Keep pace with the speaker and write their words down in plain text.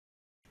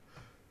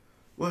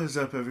What is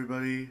up,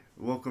 everybody?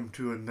 Welcome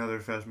to another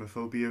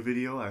Phasmophobia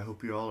video. I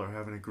hope you all are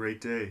having a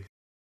great day.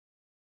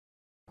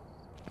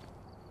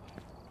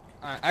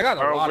 I got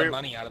a lot of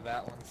money out of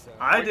that one, so...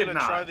 I did not. We're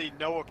gonna try the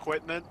no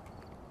equipment.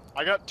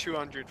 I got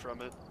 200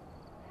 from it.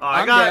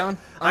 I'm down.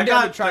 I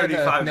got to try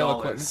 $35. no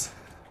equipment.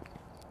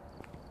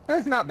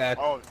 That's not bad.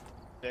 Oh,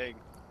 dang.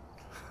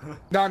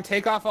 Don,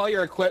 take off all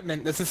your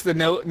equipment. This is the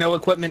no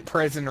equipment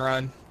prison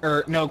run.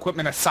 Or no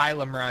equipment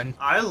asylum run.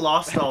 I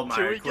lost all my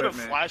equipment. Can we get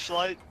a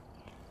flashlight?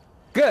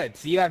 Good,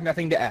 so you have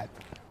nothing to add.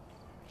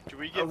 Do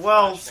we get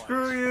well, flashlights?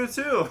 screw you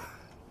too.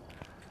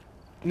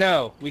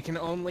 No, we can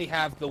only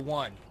have the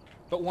one.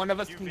 But one of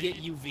us UV? can get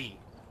UV.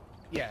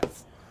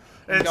 Yes.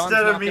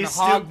 Instead of me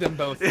hog them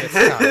both this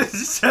time.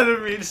 Instead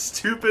of me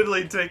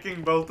stupidly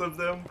taking both of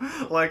them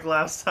like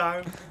last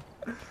time.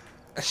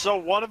 So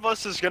one of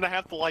us is gonna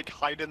have to like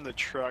hide in the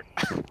truck,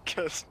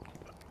 cause.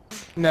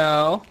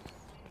 No.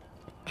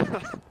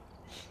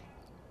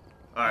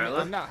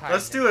 Alright,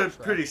 let's do a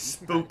pretty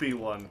spoopy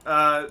one.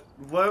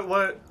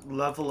 What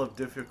level of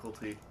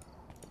difficulty?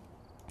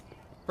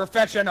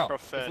 Professional.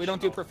 If we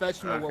don't do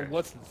professional, Okay. we're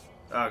wusses.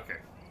 Okay.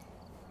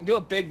 Do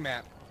a big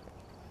map.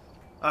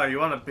 Oh, you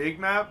want a big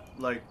map?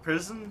 Like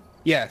prison?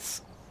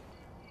 Yes.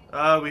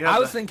 I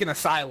was thinking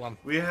asylum.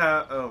 We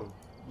have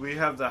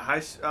the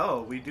high.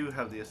 Oh, we do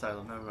have the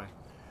asylum. Never mind.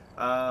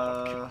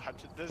 God,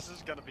 this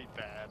is gonna be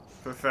bad.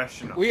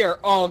 Professional. We are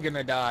all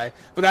gonna die,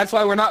 but that's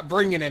why we're not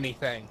bringing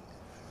anything.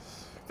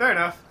 Fair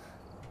enough.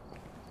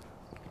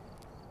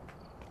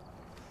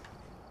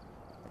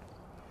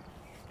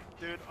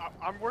 Dude,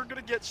 we're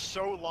gonna get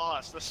so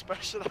lost,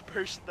 especially the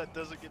person that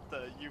doesn't get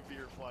the UV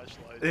or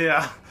flashlight.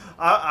 Yeah,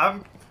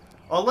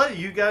 I'll let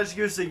you guys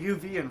use the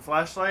UV and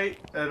flashlight,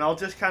 and I'll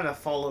just kind of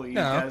follow you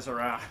guys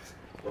around.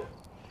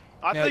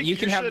 I think you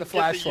can have the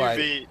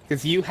flashlight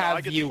because you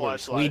have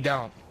viewers. We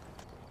don't.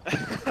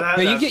 No,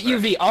 you get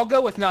UV. I'll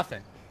go with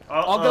nothing.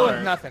 I'll go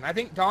with nothing. I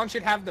think Don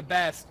should have the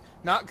best,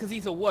 not because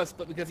he's a wuss,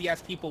 but because he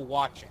has people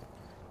watching.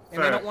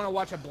 And I don't want to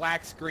watch a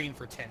black screen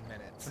for 10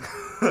 minutes.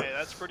 Hey,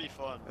 that's pretty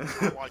fun.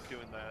 I like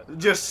doing that.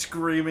 Just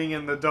screaming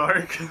in the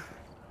dark.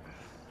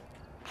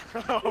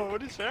 Oh,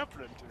 what is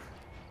happening to me?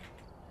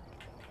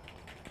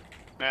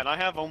 Man, I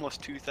have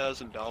almost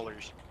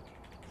 $2,000.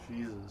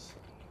 Jesus.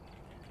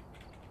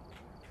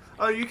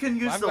 Oh, you can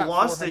use I've the got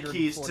WASD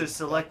keys 440 to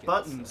select seconds,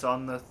 buttons so.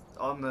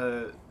 on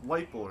the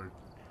whiteboard.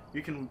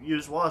 You can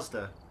use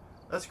WASD.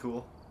 That's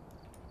cool.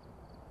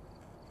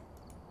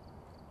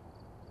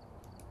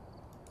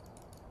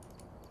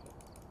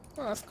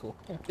 Oh, that's cool.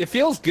 Yeah. It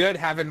feels good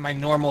having my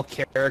normal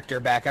character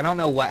back. I don't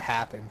know what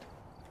happened.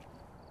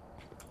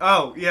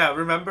 Oh, yeah,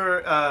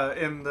 remember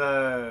in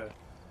the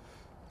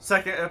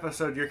second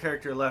episode your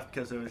character left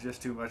because it was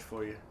just too much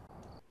for you.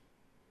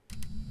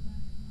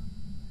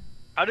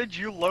 How did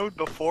you load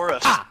before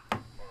us? Ha!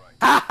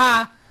 Ha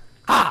ha!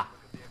 Ha!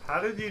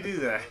 How did you do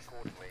that?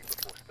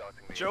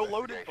 Joe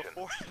loaded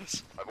before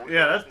us.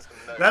 Yeah,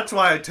 that's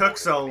why it took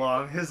so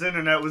long. His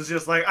internet was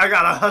just like, I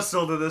gotta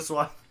hustle to this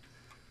one.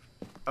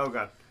 Oh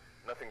god.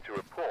 Nothing to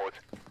report,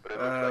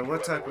 but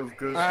what type of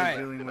ghost are you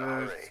dealing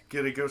with?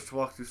 Get a ghost to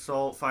walk through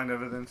salt, find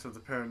evidence of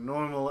the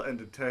paranormal, and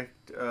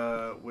detect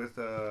with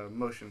a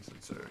motion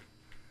sensor.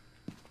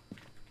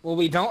 Well,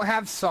 we don't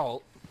have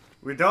salt.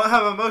 We don't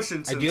have a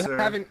motion sensor. I do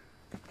have an.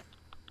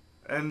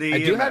 And the I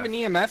EMF. do have an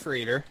EMF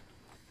reader.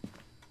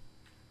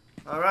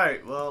 All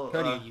right. Well.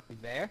 Cody, you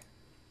there?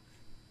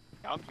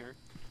 I'm here.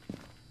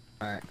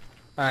 All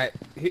right.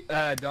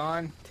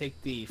 Don,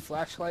 take the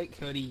flashlight.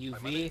 Cody,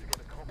 UV,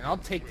 and I'll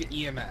take the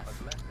EMF.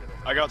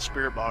 I got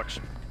spirit box.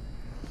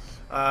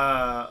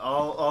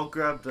 I'll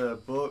grab the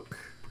book.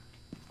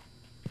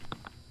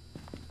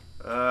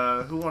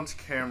 Who wants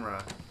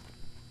camera?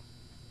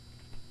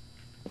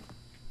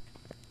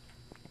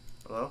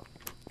 Hello?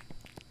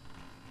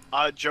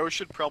 Joe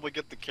should probably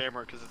get the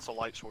camera because it's a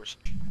light source.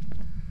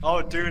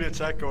 Oh, dude, it's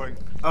echoing.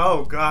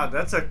 Oh god,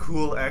 that's a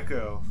cool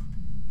echo.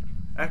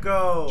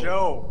 Echo!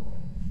 Joe!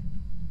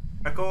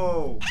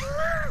 Echo!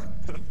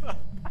 I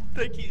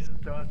think he's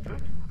done.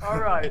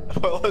 Alright,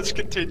 well, let's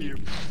continue.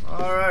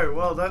 Alright,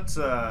 well, that's,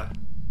 Oh,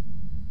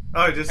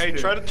 he disappeared.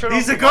 Hey, try to turn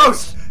He's off a the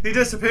ghost! He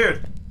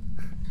disappeared!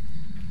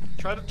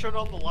 Try to turn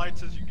on the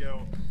lights as you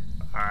go.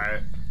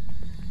 Alright.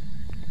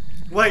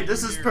 Wait,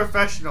 this is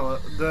professional.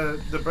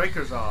 The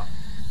breaker's off.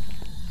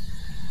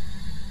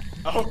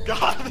 Oh,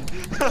 God!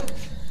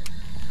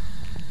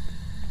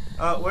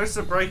 Where's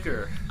the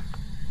breaker?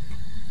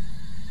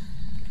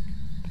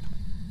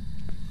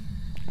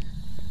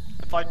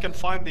 If I can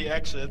find the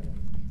exit.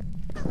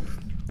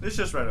 It's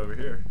just right over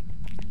here.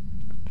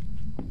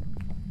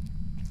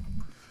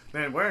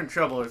 Man, we're in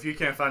trouble if you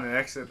can't find an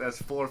exit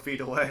that's 4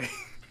 feet away.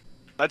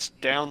 That's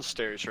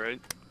downstairs,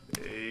 right?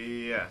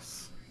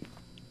 Yes.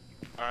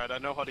 Alright, I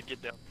know how to get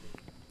down.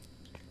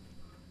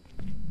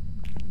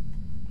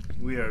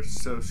 We are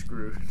so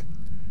screwed.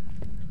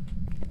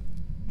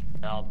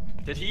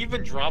 Did he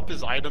even drop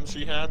his items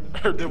he had?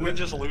 Or did we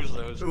just lose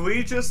those?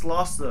 We just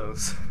lost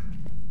those.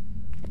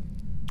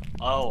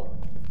 Oh,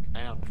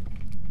 man.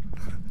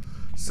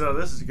 So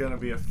this is gonna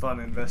be a fun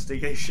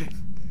investigation.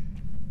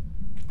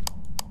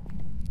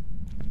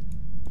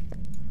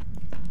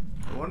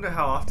 I wonder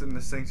how often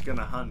this thing's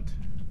gonna hunt.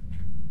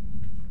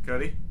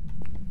 Cody?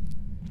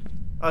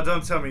 Oh,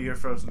 don't tell me you're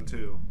frozen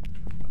too.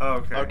 Oh,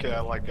 okay. Okay,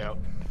 I like out.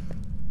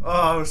 Oh,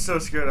 I was so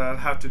scared I'd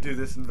have to do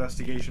this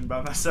investigation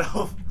by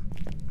myself.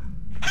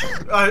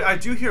 I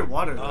do hear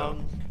water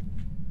though.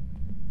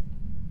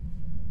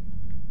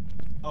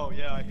 Oh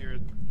yeah, I hear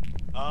it.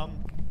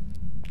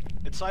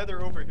 It's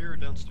either over here or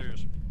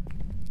downstairs.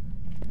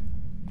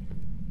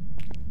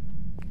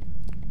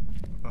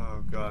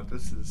 Oh god,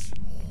 this is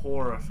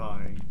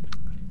horrifying.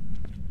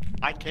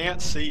 I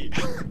can't see.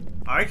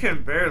 I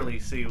can barely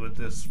see with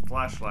this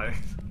flashlight.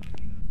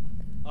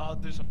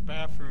 There's a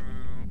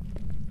bathroom.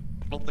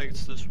 I don't think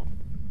it's this one.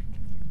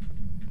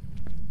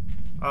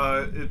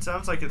 It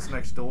sounds like it's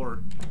next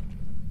door.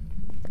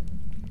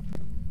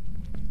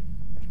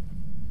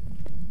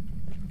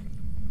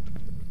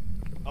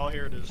 Oh,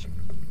 here it is.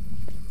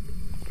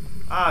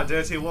 Ah,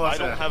 dirty water. I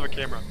don't have a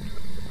camera.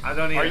 I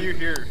don't either. Are you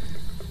here?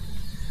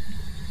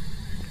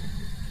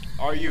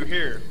 Are you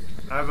here?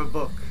 I have a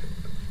book.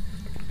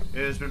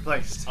 It has been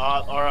placed.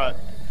 Alright.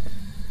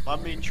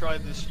 Let me try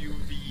this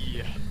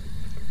UV.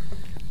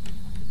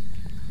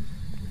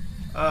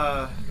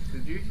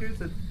 Did you hear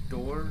the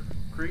door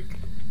creak?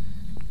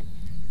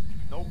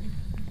 Nope.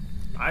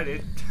 I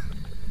did.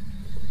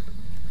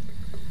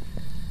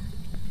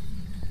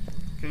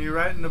 Can you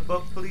write in the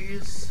book,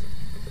 please?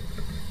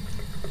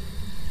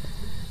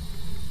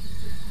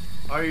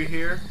 Are you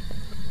here?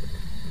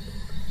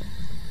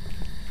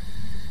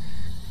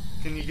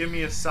 Can you give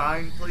me a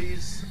sign,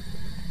 please?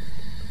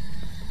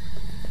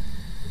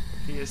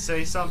 Can you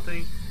say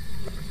something?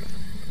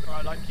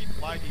 Alright, I keep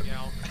lagging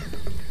out.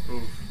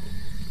 Oof.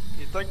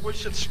 You think we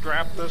should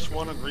scrap this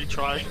one and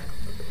retry?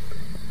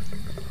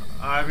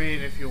 I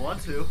mean, if you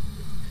want to.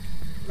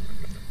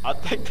 I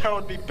think that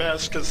would be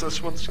best, because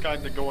this one's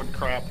kind of going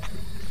crap.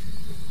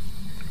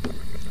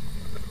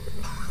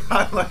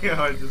 I like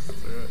how I just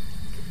threw it.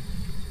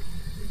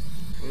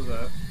 What was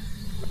that?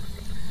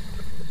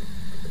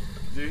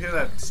 Did you hear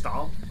that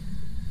stomp?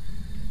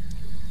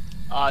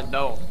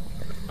 No.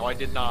 No, I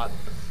did not.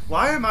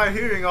 Why am I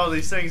hearing all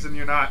these things and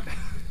you're not?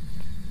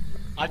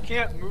 I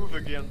can't move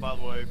again, by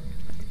the way.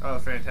 Oh,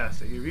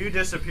 fantastic. If you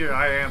disappear,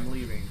 I am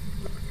leaving.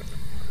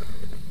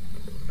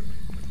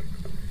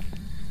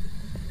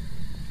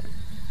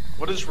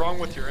 What is wrong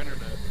with your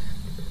internet?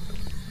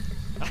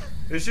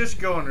 It's just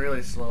going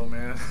really slow,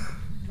 man.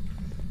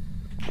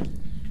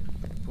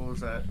 What was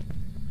that?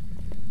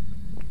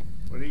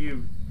 What are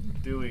you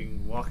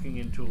doing walking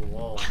into a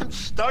wall? I'm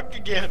stuck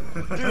again.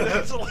 Dude,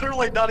 it's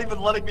literally not even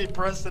letting me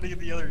press any of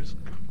the others.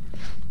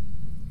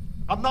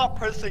 I'm not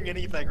pressing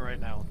anything right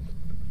now.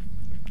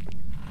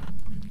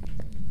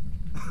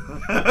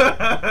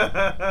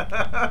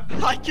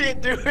 I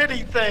can't do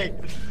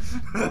anything.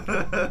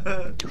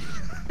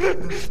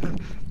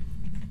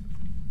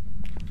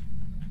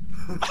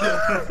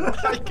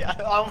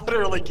 I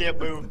literally can't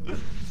move.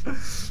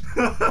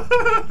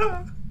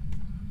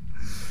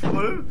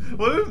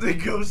 What if the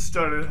ghost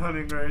started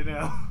hunting right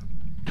now?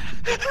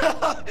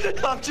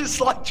 I'm just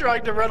like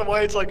trying to run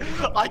away. It's like,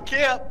 I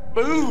can't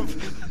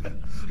move.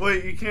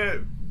 Wait, you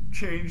can't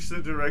change the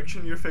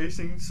direction you're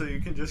facing so you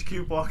can just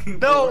keep walking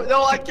forward?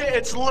 No, I can't.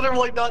 It's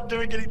literally not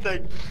doing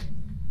anything.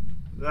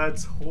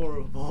 That's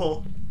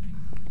horrible.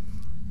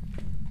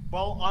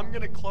 Well, I'm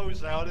gonna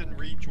close out and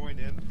rejoin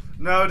in.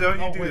 No, don't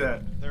you do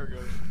that. There it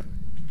goes.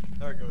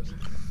 There it goes.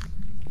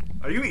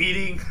 Are you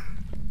eating?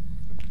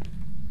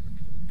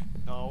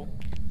 No.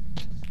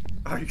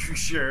 Are you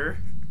sure?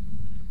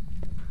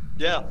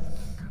 Yeah.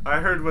 I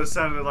heard what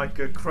sounded like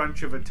a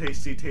crunch of a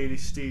tasty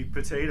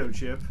potato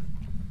chip.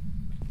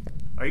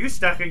 Are you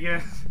stuck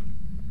again?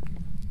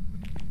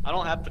 I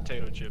don't have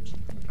potato chips.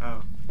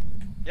 Oh.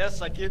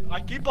 Yes, I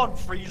keep on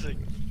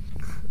freezing.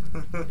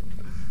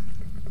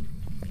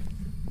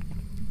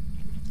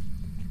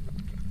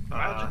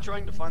 Imagine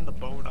trying to find the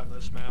bone on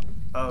this map.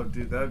 Oh,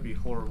 dude, that'd be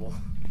horrible.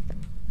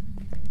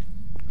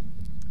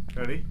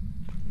 Ready?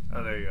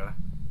 Oh, there you go.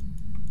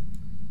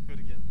 Good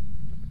again.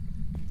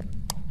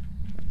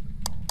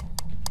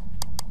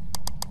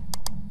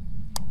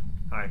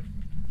 Hi.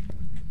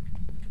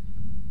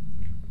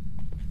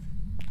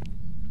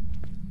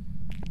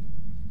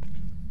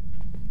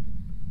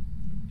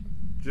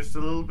 Just a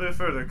little bit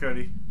further,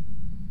 Cody.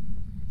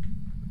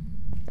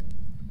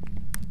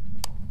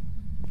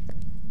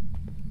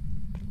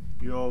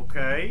 You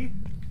okay?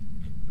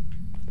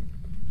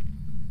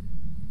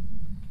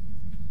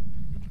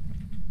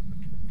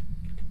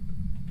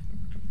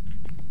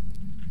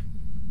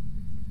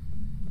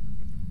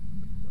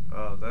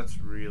 Oh, that's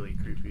really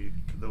creepy.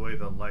 The way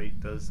the light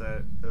does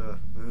that.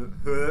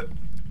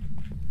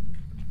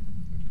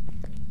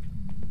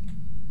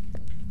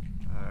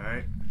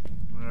 Alright.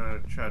 I'm gonna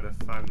try to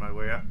find my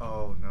way out.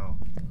 Oh no.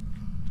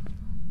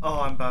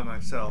 Oh, I'm by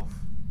myself.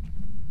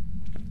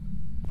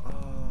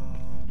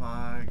 Oh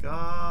my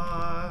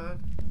god.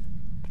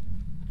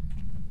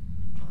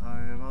 I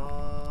am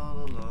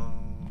all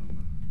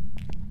alone.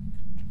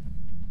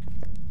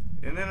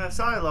 In an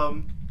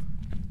asylum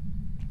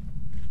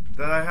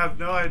that I have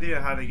no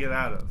idea how to get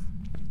out of.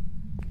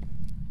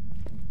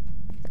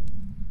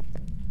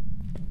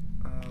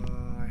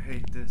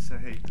 hate this. I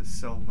hate this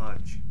so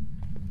much.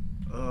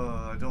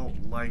 I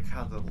don't like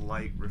how the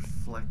light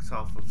reflects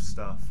off of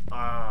stuff.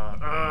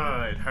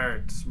 It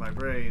hurts my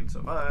brain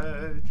so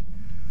much.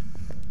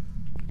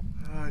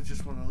 I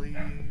just want to leave.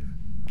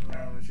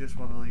 I just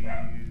want to leave.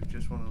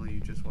 Just want to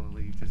leave. Just want to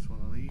leave. Just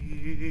want to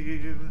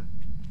leave.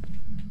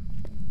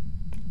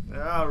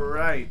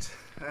 Alright.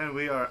 And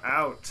we are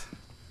out.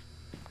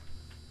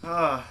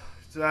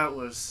 That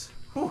was...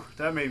 Whew,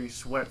 that made me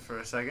sweat for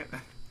a second.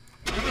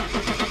 I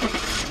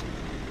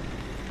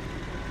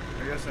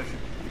guess I should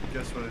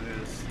guess what it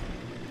is.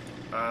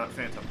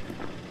 Phantom.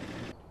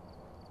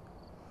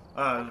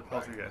 The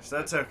poltergeist.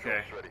 That's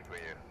okay.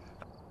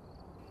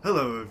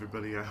 Hello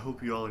everybody, I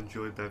hope you all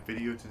enjoyed that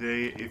video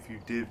today. If you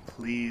did,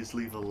 please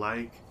leave a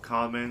like,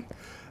 comment,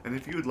 and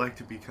if you would like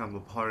to become a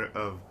part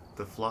of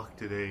the flock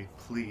today,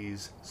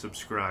 please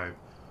subscribe.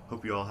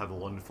 Hope you all have a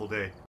wonderful day.